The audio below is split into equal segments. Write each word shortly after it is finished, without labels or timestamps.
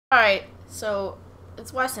Alright, so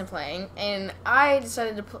it's Weston playing, and I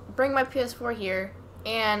decided to bring my PS4 here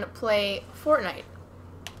and play Fortnite.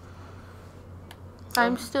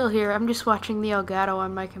 I'm still here. I'm just watching the Elgato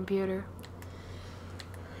on my computer.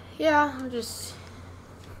 Yeah, I'm just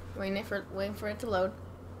waiting for it to load.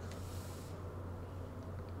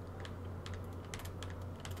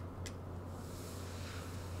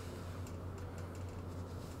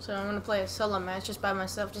 So I'm gonna play a solo match just by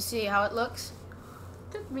myself to see how it looks.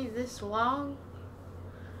 It took me this long,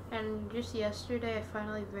 and just yesterday I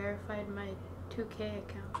finally verified my 2K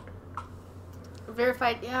account.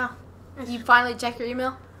 Verified, yeah. You finally check your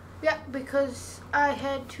email? Yeah, because I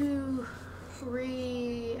had to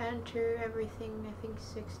re-enter everything, I think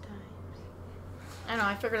 6 times. I know,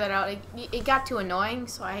 I figured that out. It got too annoying,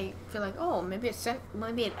 so I feel like, oh, maybe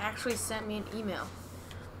it actually sent me an email.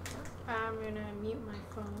 I'm gonna mute my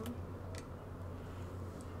phone.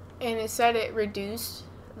 And it said it reduced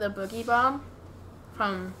the boogie bomb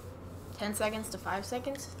from 10 seconds to 5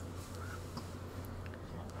 seconds.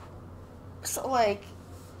 So, like,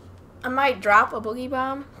 I might drop a boogie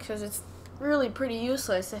bomb because it's really pretty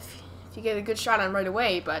useless if you get a good shot on right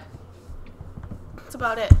away, but that's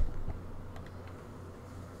about it.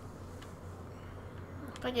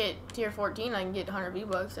 If I get tier 14, I can get 100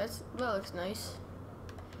 V-Bucks. That looks nice.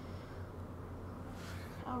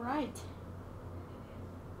 Alright.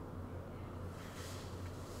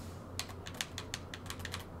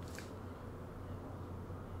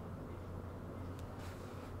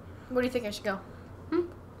 Where do you think I should go?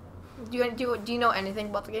 Do you know anything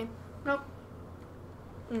about the game? Nope.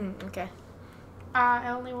 Okay.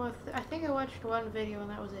 I think I watched one video and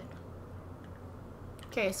that was it.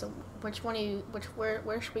 Okay, so where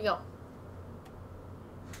should we go?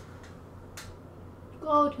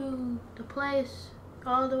 Go to the place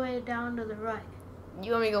all the way down to the right.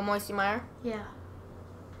 You want me to go Moisty Mire? Yeah.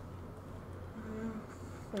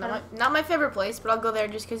 Not my favorite place, but I'll go there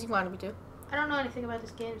just because you wanted me to. I don't know anything about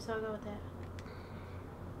this game, so I'll go with that.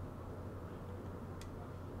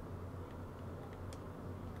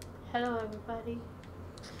 Hello, everybody.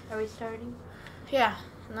 Are we starting? Yeah,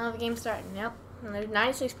 now the game's starting. Yep. And there's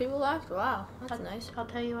 96 people left. Wow, that's nice. I'll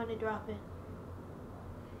tell you when to drop it.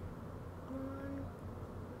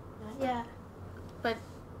 Not yet. But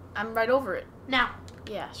I'm right over it. Now.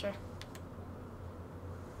 Yeah, sure.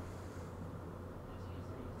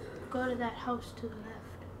 Go to that house to the left.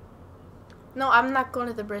 No, I'm not going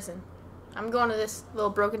to the prison. I'm going to this little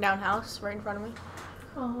broken down house right in front of me.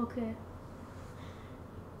 Oh, okay.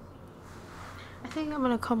 I think I'm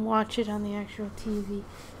gonna come watch it on the actual TV.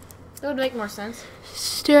 That would make more sense.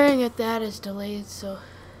 Staring at that is delayed, so.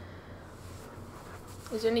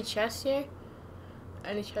 Is there any chests here?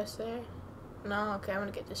 Any chests there? No? Okay, I'm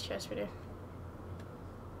gonna get this chest right here.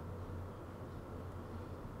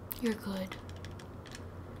 You're good.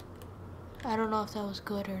 I don't know if that was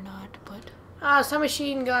good or not, but.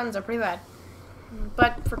 Submachine guns are pretty bad.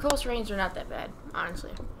 But for close range, they're not that bad,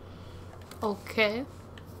 honestly. Okay.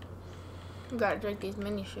 Gotta drink these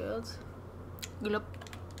mini shields. Glup.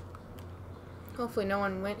 Hopefully no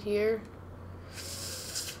one went here.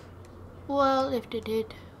 Well, if they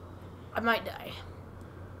did. I might die.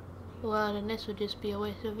 Well, then this would just be a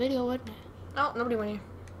waste of video, wouldn't it? Oh, nobody went here.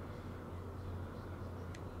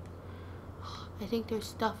 I think there's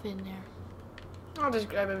stuff in there. I'll just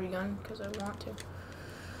grab every gun because I want to.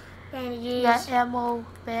 Bandages. Got ammo,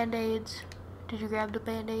 band-aids. Did you grab the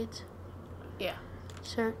band-aids? Yeah.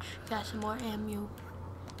 Search. Got some more ammo.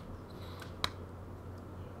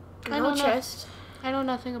 No chest. I know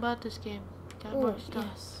nothing about this game. Got more stuff.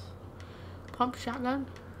 Yes. Pump shotgun.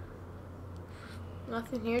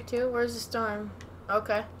 Nothing here too. Where's the storm?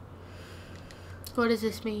 Okay. What does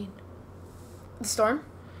this mean? The storm?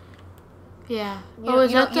 Yeah.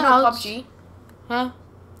 Is that the PUBG? Huh?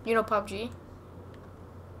 You know PUBG?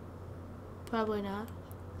 Probably not.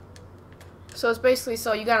 So it's basically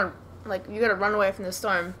you gotta run away from the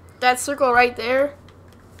storm. That circle right there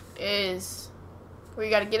is where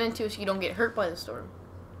you gotta get into so you don't get hurt by the storm.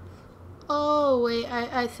 Oh wait,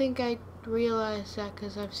 I think I realized that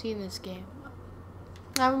because I've seen this game.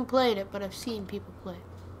 I haven't played it, but I've seen people play.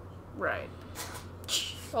 Right.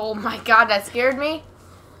 Oh my god, that scared me.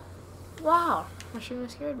 Wow, that shouldn't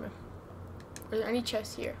have scared me. Are there any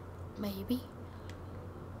chests here? Maybe.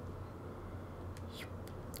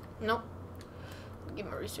 Nope. Give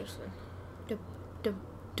me research then. Dum dum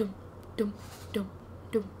dum dum dum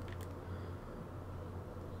dum.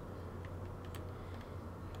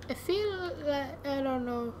 I feel that I don't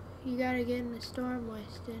know. You gotta get in the storm,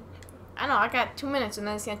 Weston. I know. I got 2 minutes, and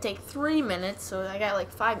then it's gonna take 3 minutes, so I got like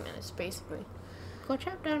 5 minutes basically. Go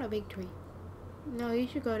chop down a big tree. No, you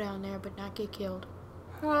should go down there, but not get killed.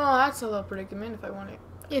 Well, that's a little predicament if I want it.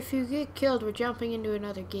 If you get killed, we're jumping into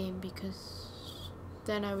another game because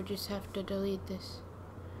then I would just have to delete this.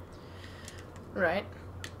 Right.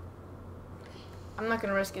 I'm not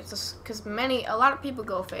gonna risk it just because a lot of people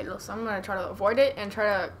go fatal, so I'm gonna try to avoid it and try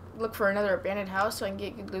to look for another abandoned house so I can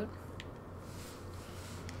get good loot.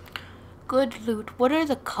 Good loot. What are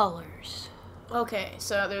the colors? Okay,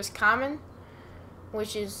 so there's common,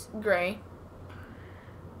 which is gray.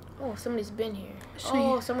 Oh, somebody's been here.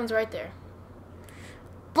 So someone's right there.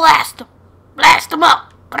 blast them! Blast them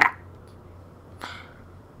up!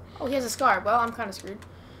 Oh, he has a scar. Well, I'm kind of screwed.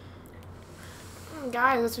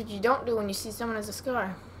 Guys, that's what you don't do when you see someone has a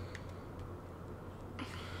scar.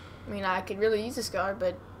 I mean, I could really use a scar,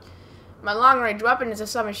 but my long-range weapon is a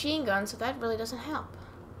submachine gun, so that really doesn't help.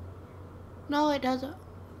 No, it doesn't.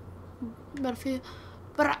 But if you...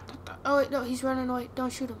 But oh wait, no, he's running away.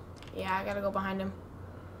 Don't shoot him. Yeah, I gotta go behind him.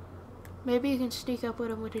 Maybe you can sneak up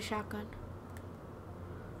with him with a shotgun.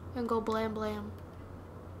 And go blam blam.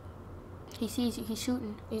 He sees you. He's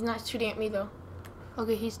shooting. He's not shooting at me, though.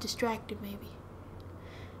 Okay, he's distracted maybe.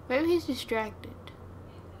 Maybe he's distracted.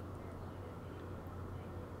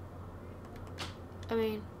 I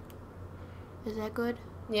mean, is that good?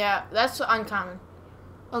 Yeah, that's uncommon.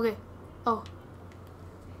 Okay. Oh.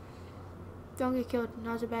 Don't get killed.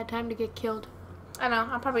 Now's a bad time to get killed. I know,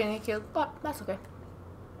 I'm probably gonna get killed, but that's okay.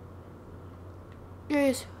 Here he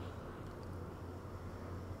is.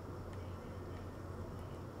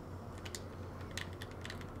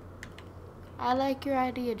 I like your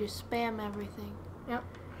idea. Just spam everything. Yep.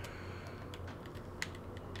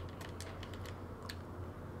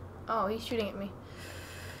 Oh, he's shooting at me.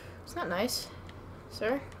 It's not nice.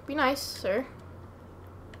 Sir, be nice, sir.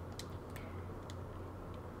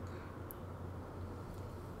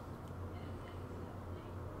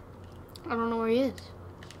 I don't know where he is.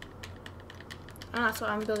 Ah, that's why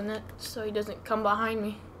I'm building it, so he doesn't come behind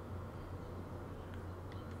me.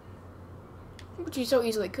 Which he so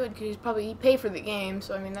easily could, because he paid for the game,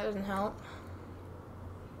 so I mean, that doesn't help.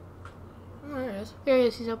 Oh, there he is. There he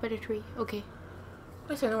is. He's up at a tree. Okay. At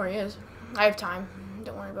least I know where he is. I have time.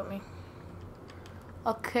 Don't worry about me.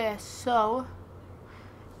 Okay, so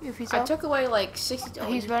if he's I up, took away like 60. Oh,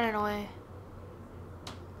 he's running away.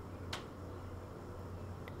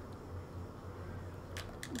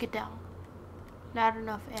 Get down. Not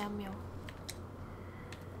enough ammo.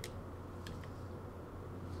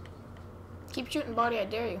 Keep shooting, body. I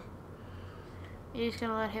dare you. You're just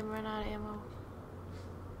gonna let him run out of ammo.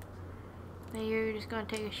 Then you're just gonna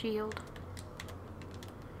take a shield.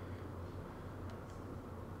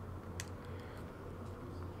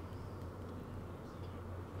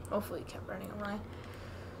 Hopefully, he kept running away.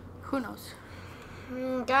 Who knows?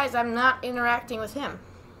 Guys, I'm not interacting with him.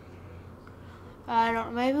 I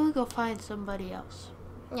don't. Maybe we go find somebody else.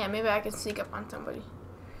 Yeah, maybe I can sneak up on somebody.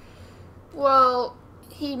 Well,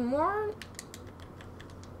 he more.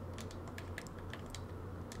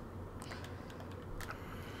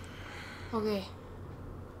 Okay.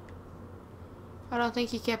 I don't think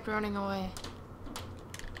he kept running away.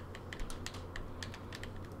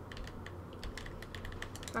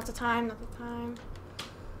 Not the time, not the time.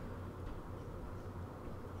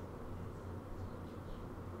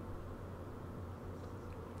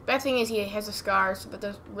 Bad thing is he has a scar, so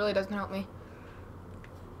that really doesn't help me.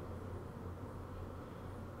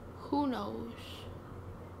 Who knows?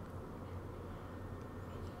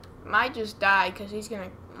 Might just die because he's gonna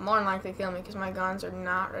more than likely kill me because my guns are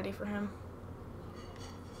not ready for him.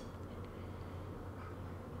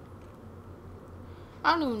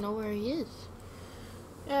 I don't even know where he is.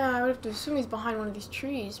 Yeah, I would have to assume he's behind one of these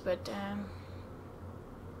trees, but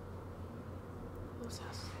those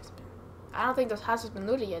houses has been. I don't think those houses have been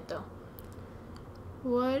looted yet, though.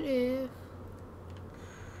 What if?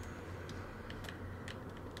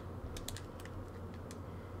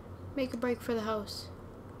 Make a break for the house.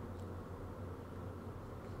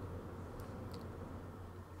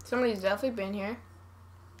 Somebody's definitely been here.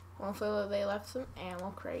 Hopefully they left some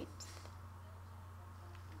ammo crates.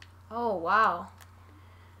 Oh, wow.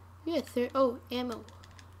 Yeah, oh, ammo.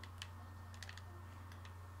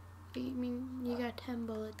 You mean you got 10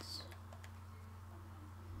 bullets.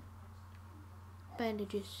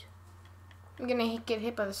 Bandages. I'm gonna get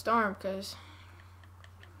hit by the storm because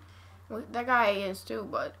well, that guy is too,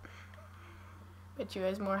 but bet you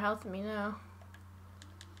has more health than me now.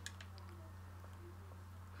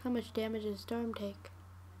 How much damage does Storm take?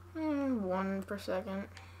 1 per second.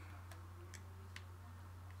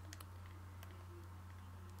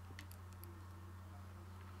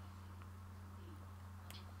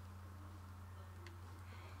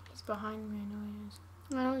 He's behind me, I know he is.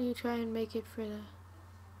 Why don't you try and make it for the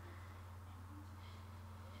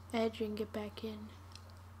edge and get back in?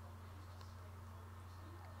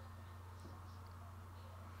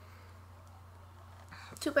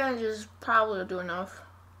 Two bandages probably will do enough.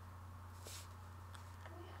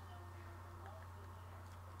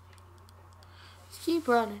 Just keep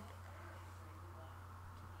running.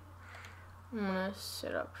 I'm gonna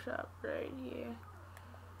set up shop right here.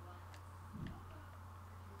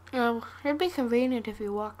 It'd be convenient if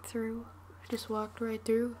you walked through. Just walked right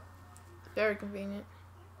through. Very convenient.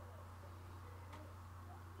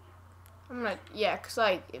 I'm gonna, yeah, cause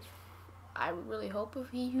like, if I would really hope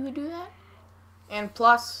if he would do that. And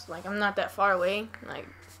plus, like, I'm not that far away. Like,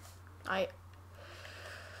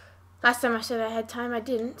 last time I said I had time, I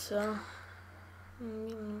didn't, so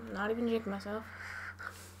I'm not even jinxing myself.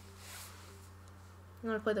 I'm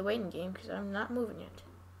gonna play the waiting game because I'm not moving yet.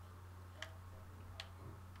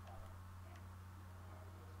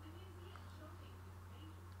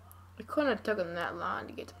 It couldn't have taken that long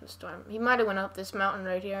to get to the storm. He might have went up this mountain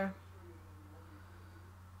right here.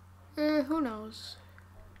 Who knows?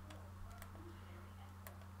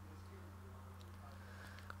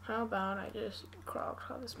 How about I just crawl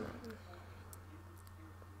across this mountain?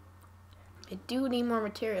 I do need more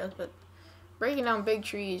materials, but breaking down big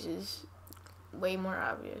trees is way more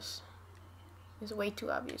obvious. It's way too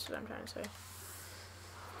obvious what I'm trying to say.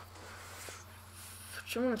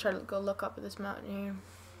 I'm gonna try to go look up at this mountain here.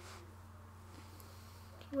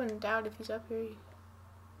 You wouldn't doubt if he's up here.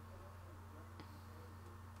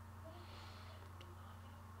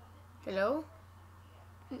 Hello?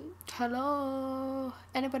 Hello?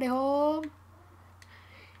 Anybody home?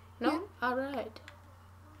 No? Alright.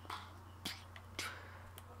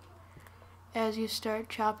 As you start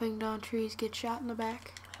chopping down trees, get shot in the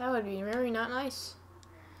back. That would be very not nice.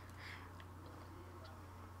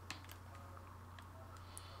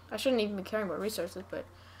 I shouldn't even be caring about resources, but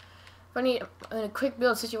if I need in a quick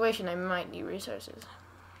build situation, I might need resources.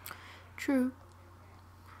 True.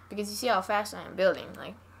 Because you see how fast I am building,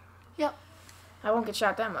 like. Yep. I won't get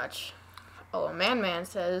shot that much. Oh, a man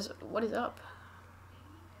says, what is up?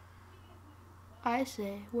 I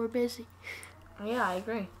say, we're busy. Yeah, I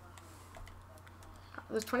agree.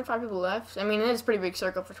 There's 25 people left. I mean, it is a pretty big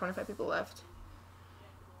circle for 25 people left.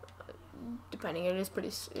 Depending, it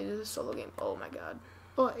is a solo game. Oh my god.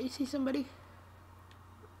 Oh, you see somebody?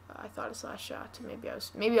 I thought I saw a shot. Maybe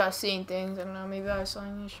I was seeing things. I don't know. Maybe I was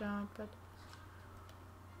seeing a shot, but.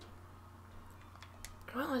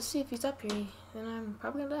 Well, let's see if he's up here. Then I'm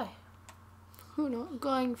probably gonna die. Who knows?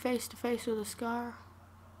 Going face to face with a scar.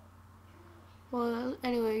 Well,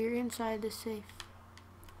 anyway, you're inside the safe.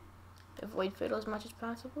 Avoid fiddle as much as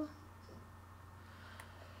possible.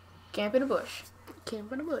 Camp in a bush.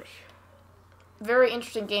 Camp in a bush. Very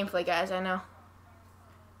interesting gameplay, guys, I know.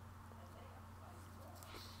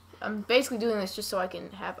 I'm basically doing this just so I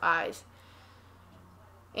can have eyes.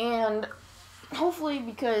 And hopefully,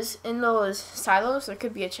 because in those silos, there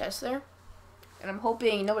could be a chest there. And I'm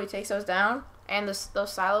hoping nobody takes those down. And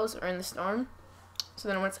those silos are in the storm. So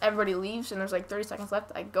then once everybody leaves and there's like 30 seconds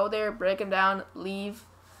left, I go there, break them down, leave.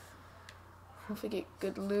 Hopefully get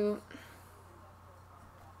good loot.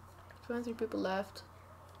 23 people left.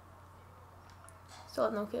 Still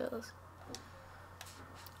have no kills.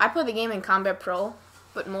 I play the game in Combat Pro,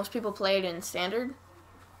 but most people play it in Standard.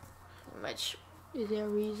 Which... Is there a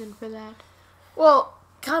reason for that? Well,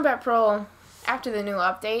 Combat Pro, after the new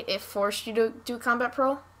update, it forced you to do Combat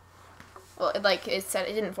Pro. Well, it said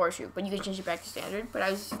it didn't force you, but you can change it back to Standard. But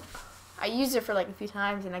I used it for like a few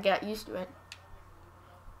times and I got used to it.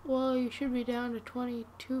 Well, you should be down to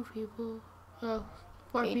 22 people. Oh,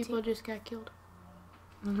 4 18. people just got killed.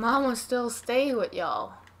 Mama still stay with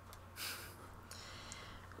y'all.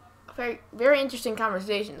 Very, very interesting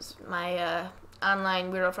conversations my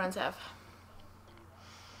online weirdo friends have.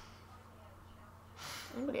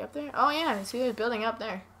 Anybody up there? Oh yeah, I see there's a building up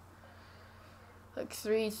there. Like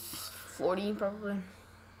 340 probably.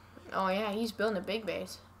 Oh yeah, he's building a big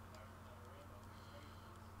base.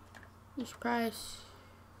 I'm surprised.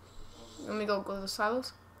 You want me to go to the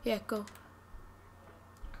silos? Yeah, go.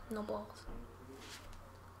 No balls.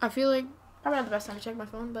 I feel like Probably not the best time to check my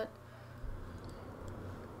phone, but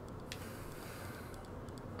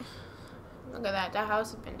look at that. That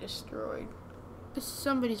house has been destroyed.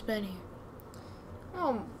 somebody's been here.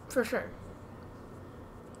 Oh, for sure.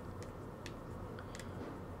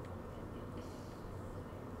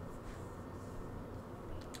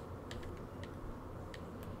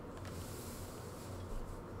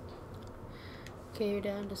 Okay, you're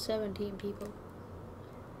down to 17 people.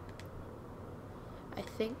 I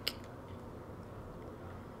think.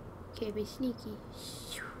 Okay, be sneaky.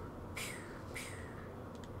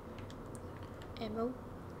 Ammo.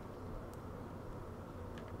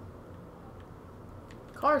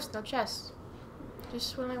 Of course, no chest.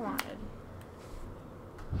 Just what I wanted.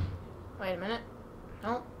 Wait a minute.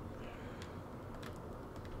 Nope.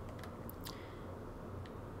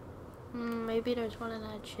 Maybe there's one in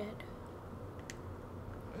that shed.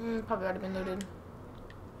 Probably already been looted.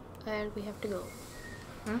 And we have to go.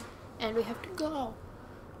 Hmm? And we have to go.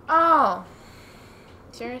 Oh!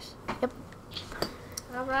 Serious? Yep.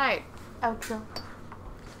 Alright. Outro.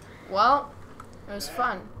 Well, it was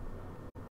fun.